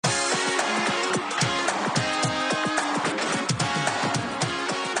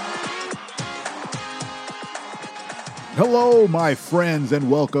Hello, my friends,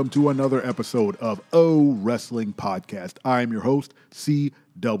 and welcome to another episode of O Wrestling Podcast. I'm your host,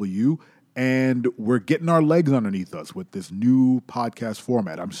 CW, and we're getting our legs underneath us with this new podcast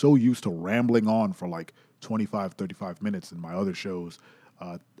format. I'm so used to rambling on for like 25, 35 minutes in my other shows.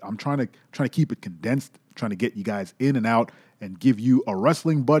 I'm trying to keep it condensed, trying to get you guys in and out and give you a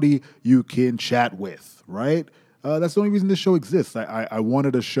wrestling buddy you can chat with, right? That's the only reason this show exists. I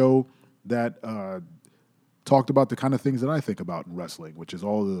wanted a show that talked about the kind of things that I think about in wrestling, which is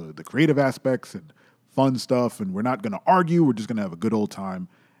all the creative aspects and fun stuff. And we're not going to argue. We're just going to have a good old time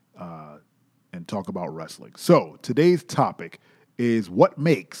and talk about wrestling. So today's topic is what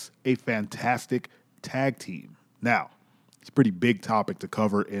makes a fantastic tag team. Now, it's a pretty big topic to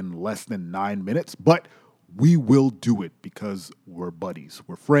cover in less than 9 minutes, but we will do it because we're buddies.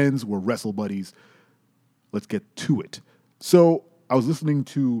 We're friends. We're wrestle buddies. Let's get to it. So I was listening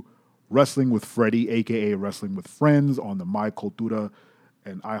to Wrestling with Freddie, a.k.a. Wrestling with Friends, on the My Cultura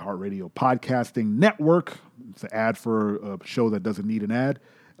and iHeartRadio podcasting network. It's an ad for a show that doesn't need an ad.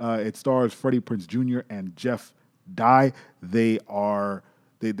 It stars Freddie Prinze Jr. and Jeff Dye. They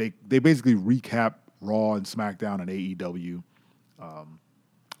basically recap Raw and SmackDown and AEW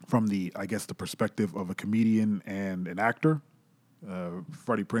from the perspective of a comedian and an actor.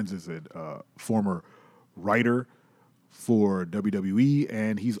 Freddie Prinze is a former writer for WWE,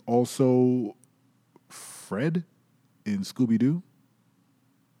 and he's also Fred in Scooby-Doo.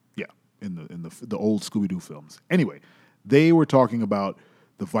 Yeah, in the old Scooby-Doo films. Anyway, they were talking about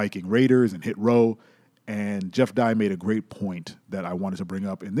the Viking Raiders and Hit Row, and Jeff Dye made a great point that I wanted to bring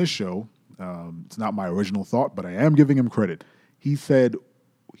up in this show. It's not my original thought, but I am giving him credit. He said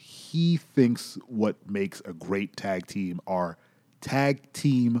he thinks what makes a great tag team are tag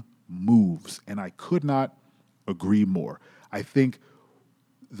team moves, and I could not agree more. I think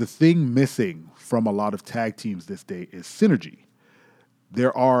the thing missing from a lot of tag teams this day is synergy.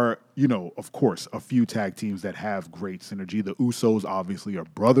 There are, of course, a few tag teams that have great synergy. The Usos obviously are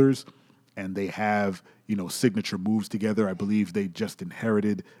brothers, and they have, signature moves together. I believe they just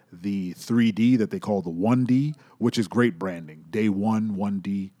inherited the 3D that they call the 1D, which is great branding. Day 1,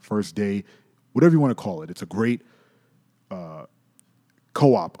 1D, first day, whatever you want to call it. It's a great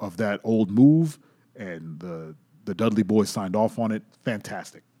co-op of that old move, and the Dudley Boys signed off on it.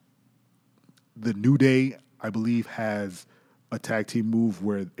 Fantastic. The New Day, I believe, has a tag team move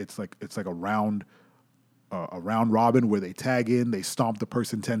where it's like a round robin where they tag in, they stomp the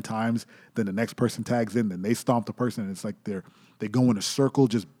person 10 times, then the next person tags in, then they stomp the person, and it's like they go in a circle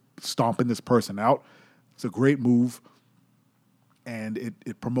just stomping this person out. It's a great move, and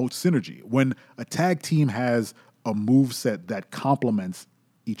it promotes synergy. When a tag team has a move set that complements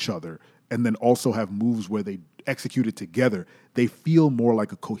each other and then also have moves where they execute it together, they feel more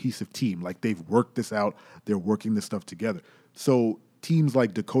like a cohesive team, like they've worked this out, they're working this stuff together. So teams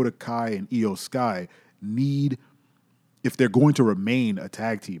like Dakota Kai and Io Sky need, if they're going to remain a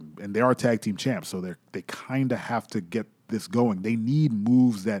tag team, and they are tag team champs, so they kind of have to get this going. They need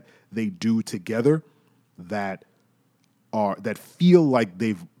moves that they do together that feel like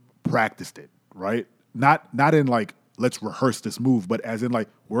they've practiced it, right? Not in like, let's rehearse this move, but as in like,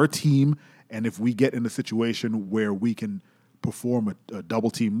 we're a team, and if we get in a situation where we can perform a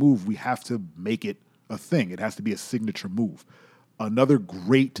double team move, we have to make it a thing. It has to be a signature move. Another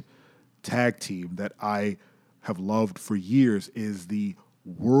great tag team that I have loved for years is the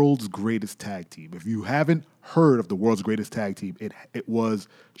World's Greatest Tag Team. If you haven't heard of the World's Greatest Tag Team, it was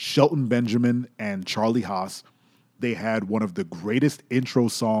Shelton Benjamin and Charlie Haas. They had one of the greatest intro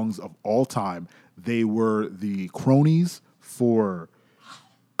songs of all time. They were the cronies for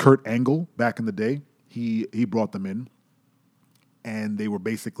Kurt Angle back in the day. He brought them in, and they were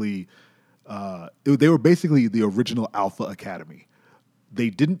basically the original Alpha Academy. They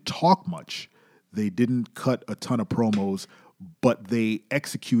didn't talk much. They didn't cut a ton of promos, but they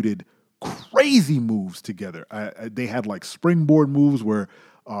executed crazy moves together. They had like springboard moves where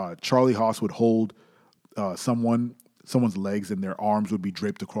Charlie Haas would hold someone's legs and their arms would be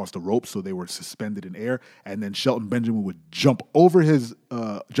draped across the rope, so they were suspended in air. And then Shelton Benjamin would jump over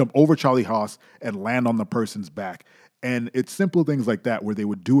Charlie Haas and land on the person's back. And it's simple things like that where they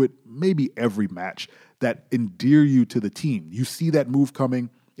would do it maybe every match that endear you to the team. You see that move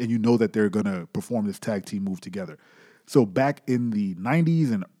coming, and you know that they're going to perform this tag team move together. So back in the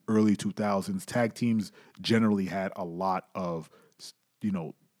 90s and early 2000s, tag teams generally had a lot of,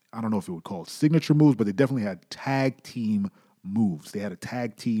 I don't know if it would call it signature moves, but they definitely had tag team moves. They had a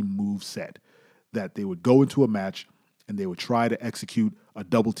tag team move set that they would go into a match and they would try to execute a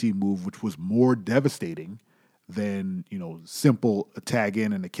double team move, which was more devastating than, simple a tag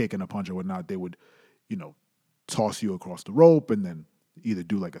in and a kick and a punch or whatnot. They would, toss you across the rope and then either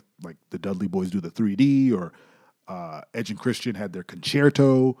do like the Dudley Boys do the 3D, or Edge and Christian had their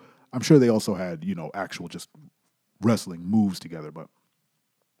concerto. I'm sure they also had, actual just wrestling moves together, but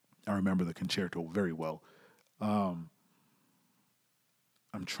I remember the concerto very well. I'm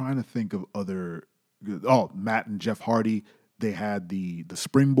trying to think of other. Matt and Jeff Hardy. They had the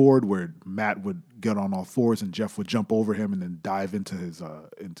springboard where Matt would get on all fours and Jeff would jump over him and then dive into his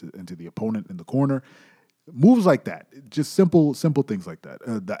into the opponent in the corner. Moves like that, just simple things like that.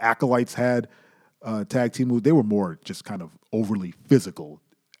 The Acolytes had tag team moves. They were more just kind of overly physical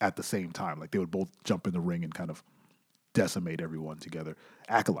at the same time. Like they would both jump in the ring and kind of decimate everyone together.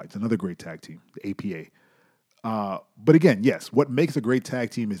 Acolytes, another great tag team, the APA. But again, yes, what makes a great tag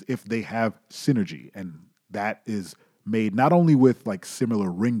team is if they have synergy, and that is made not only with like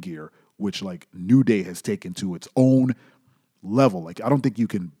similar ring gear, which like New Day has taken to its own level. Like I don't think you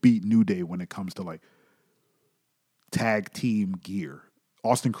can beat New Day when it comes to like tag team gear.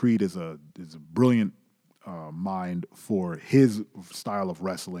 Austin Creed is a brilliant mind for his style of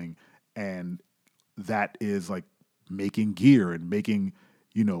wrestling, and that is like making gear and making,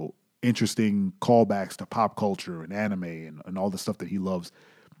 interesting callbacks to pop culture and anime and all the stuff that he loves,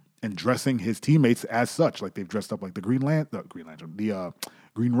 and dressing his teammates as such. Like they've dressed up like the Green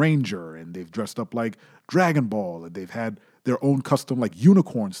Ranger, and they've dressed up like Dragon Ball, and they've had their own custom like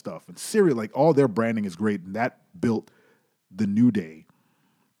unicorn stuff and cereal. Like all their branding is great, and that built the New Day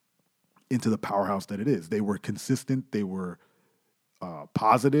into the powerhouse that it is. They were consistent, they were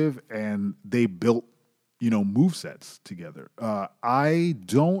positive, and they built, movesets together. I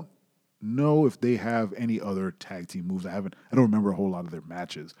don't know if they have any other tag team moves. I don't remember a whole lot of their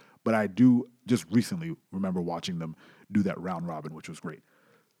matches, but I do just recently remember watching them do that round robin, which was great.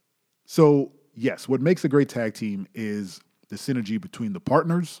 So yes, what makes a great tag team is the synergy between the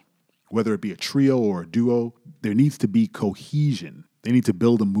partners, whether it be a trio or a duo. There needs to be cohesion. They need to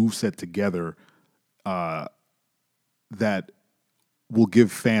build a moveset together that will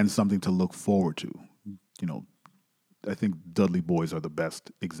give fans something to look forward to. I think Dudley Boys are the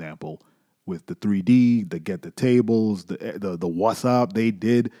best example with the 3D, the get the tables, the what's up. They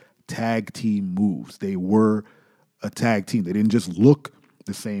did tag team moves. They were a tag team. They didn't just look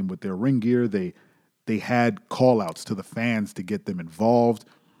the same with their ring gear. They had call outs to the fans to get them involved.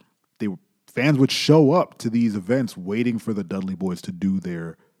 Fans would show up to these events waiting for the Dudley Boys to do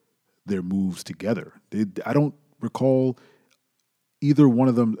their moves together. I don't recall either one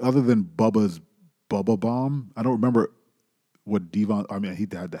of them other than Bubba's Bubba Bomb. I don't remember what Devon. I mean, he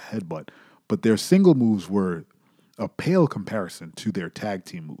had the headbutt, but their single moves were a pale comparison to their tag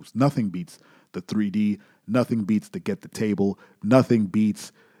team moves. Nothing beats the 3D. Nothing beats the get the table. Nothing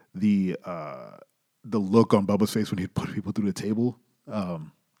beats the look on Bubba's face when he'd put people through the table.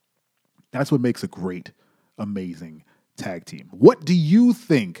 That's what makes a great, amazing tag team. What do you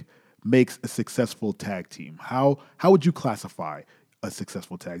think makes a successful tag team? How would you classify a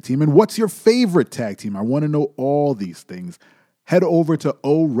successful tag team? And what's your favorite tag team? I want to know all these things. Head over to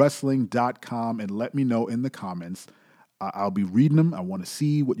owrestling.com and let me know in the comments. I'll be reading them. I want to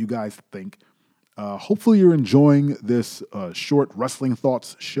see what you guys think. Hopefully you're enjoying this short Wrestling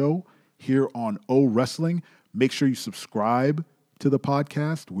Thoughts show here on O Wrestling. Make sure you subscribe to the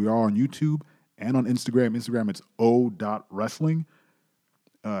podcast. We are on YouTube and on Instagram. Instagram, it's o.wrestling.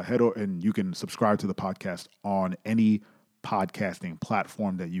 And you can subscribe to the podcast on any podcasting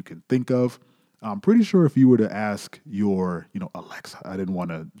platform that you can think of. I'm pretty sure if you were to ask your, Alexa, I didn't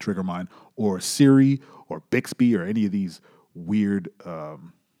want to trigger mine, or Siri or Bixby or any of these weird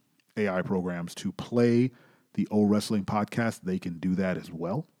AI programs to play the O Wrestling podcast, they can do that as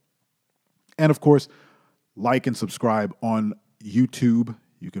well. And of course, like and subscribe on YouTube.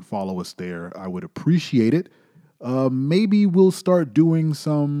 You can follow us there. I would appreciate it. Maybe we'll start doing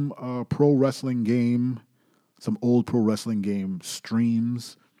some pro wrestling game, some old pro wrestling game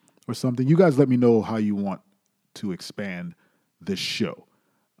streams or something. You guys let me know how you want to expand this show.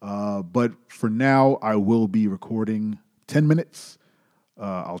 But for now, I will be recording 10 minutes.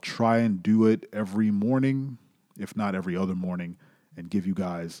 I'll try and do it every morning, if not every other morning, and give you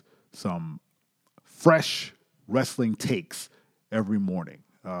guys some fresh wrestling takes every morning.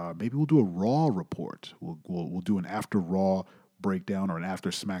 Maybe we'll do a Raw report. We'll do an after Raw breakdown or an after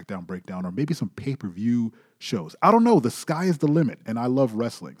SmackDown breakdown, or maybe some pay-per-view shows. I don't know. The sky is the limit, and I love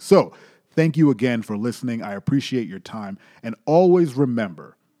wrestling. So thank you again for listening. I appreciate your time. And always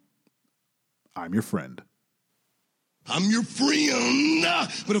remember, I'm your friend. I'm your friend,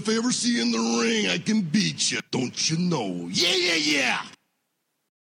 but if I ever see you in the ring, I can beat you. Don't you know? Yeah, yeah, yeah.